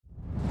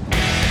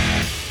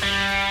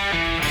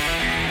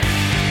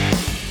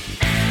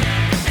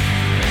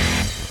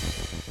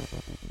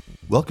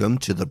Welcome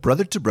to the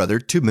Brother to Brother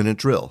 2-Minute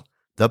Drill,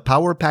 the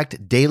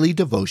power-packed daily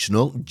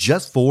devotional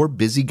just for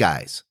busy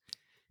guys.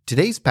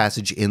 Today's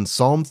passage in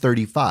Psalm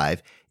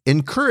 35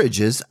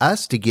 encourages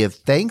us to give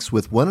thanks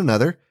with one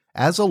another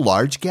as a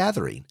large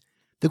gathering.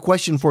 The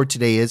question for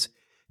today is,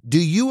 do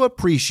you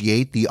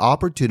appreciate the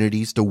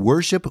opportunities to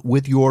worship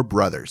with your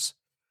brothers?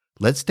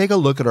 Let's take a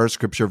look at our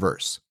scripture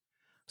verse.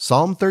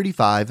 Psalm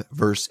 35,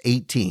 verse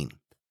 18.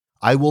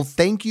 I will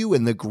thank you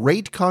in the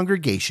great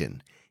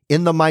congregation.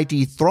 In the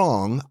mighty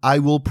throng, I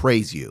will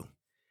praise you.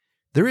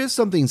 There is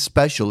something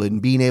special in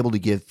being able to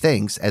give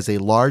thanks as a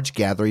large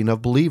gathering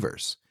of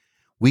believers.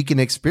 We can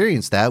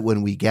experience that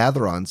when we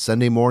gather on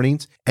Sunday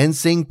mornings and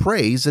sing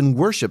praise and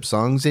worship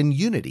songs in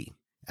unity.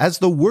 As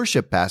the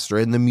worship pastor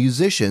and the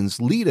musicians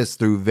lead us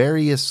through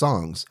various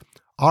songs,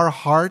 our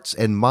hearts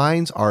and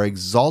minds are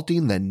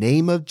exalting the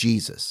name of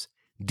Jesus,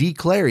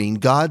 declaring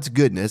God's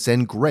goodness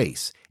and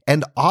grace,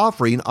 and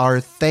offering our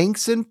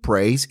thanks and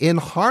praise in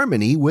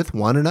harmony with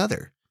one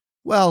another.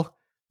 Well,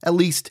 at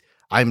least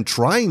I'm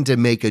trying to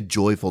make a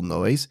joyful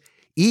noise,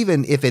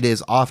 even if it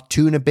is off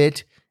tune a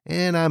bit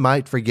and I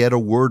might forget a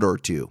word or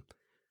two.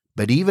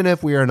 But even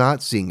if we are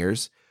not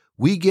singers,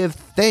 we give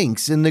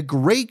thanks in the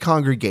great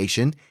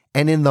congregation,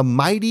 and in the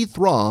mighty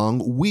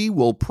throng we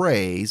will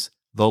praise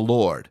the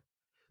Lord.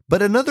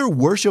 But another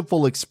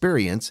worshipful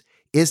experience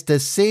is to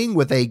sing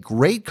with a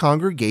great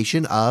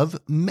congregation of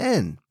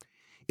men.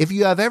 If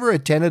you have ever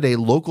attended a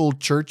local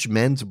church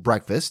men's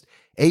breakfast,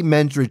 a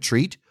men's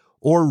retreat,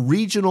 or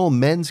regional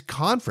men's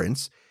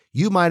conference,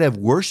 you might have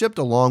worshiped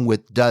along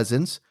with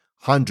dozens,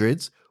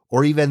 hundreds,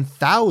 or even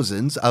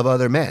thousands of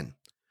other men.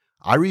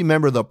 I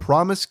remember the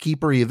Promise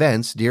Keeper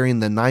events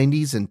during the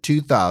 90s and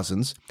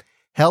 2000s,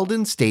 held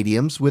in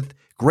stadiums with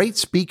great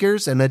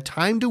speakers and a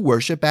time to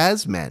worship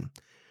as men.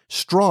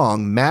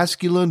 Strong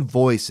masculine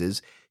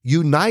voices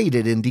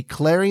united in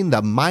declaring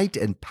the might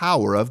and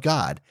power of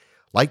God,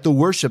 like the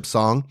worship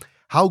song,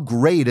 How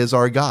Great Is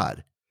Our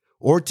God,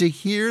 or to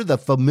hear the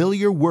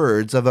familiar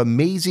words of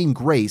Amazing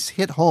Grace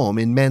hit home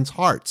in men's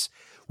hearts,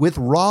 with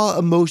raw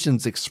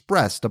emotions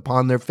expressed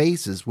upon their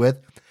faces with,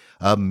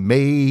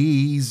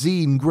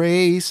 Amazing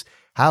Grace,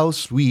 how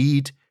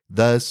sweet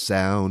the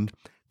sound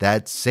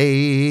that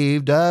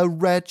saved a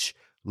wretch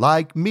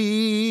like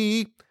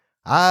me.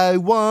 I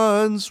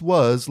once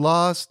was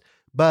lost,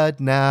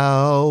 but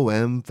now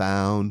am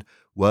found,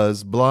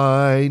 was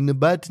blind,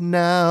 but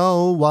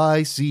now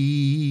I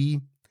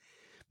see.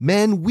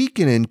 Men, we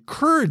can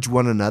encourage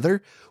one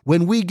another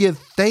when we give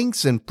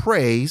thanks and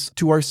praise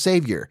to our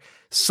Savior,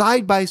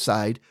 side by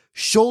side,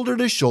 shoulder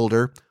to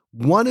shoulder,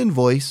 one in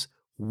voice,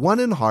 one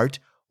in heart,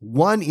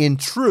 one in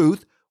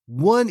truth,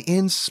 one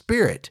in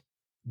spirit.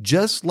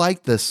 Just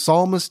like the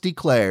psalmist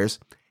declares,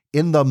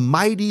 in the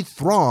mighty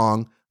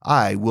throng,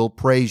 I will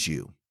praise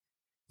you.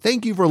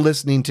 Thank you for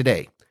listening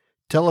today.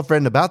 Tell a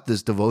friend about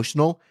this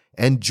devotional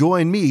and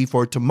join me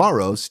for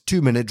tomorrow's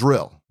 2-Minute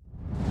Drill.